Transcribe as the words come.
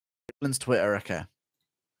Strickland's Twitter, okay.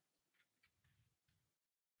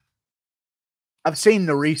 I've seen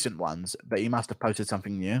the recent ones, but he must have posted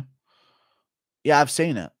something new. Yeah, I've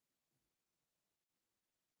seen it.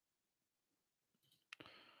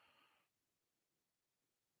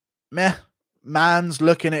 Meh. Man's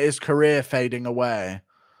looking at his career fading away.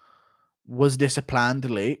 Was this a planned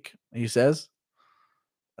leak? He says.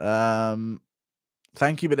 Thank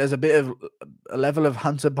you, but there's a bit of a level of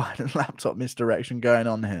Hunter Biden laptop misdirection going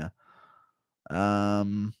on here.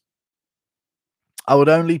 I would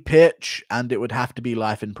only pitch, and it would have to be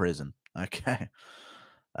life in prison. Okay.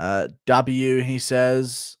 W, he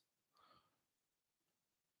says.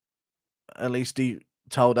 At least he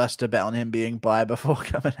told us to bet on him being bi before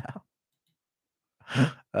coming out.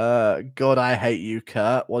 God, I hate you,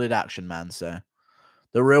 Kurt. What did Action Man say?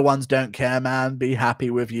 The real ones don't care, man. Be happy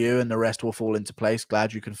with you, and the rest will fall into place.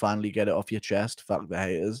 Glad you can finally get it off your chest. Fuck the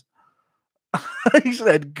haters. He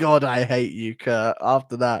said, God, I hate you, Kurt.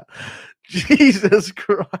 After that, Jesus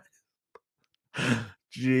Christ.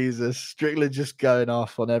 Jesus. Strickland just going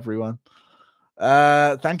off on everyone.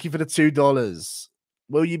 Thank you for the $2.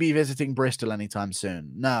 Will you be visiting Bristol anytime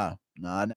soon? No,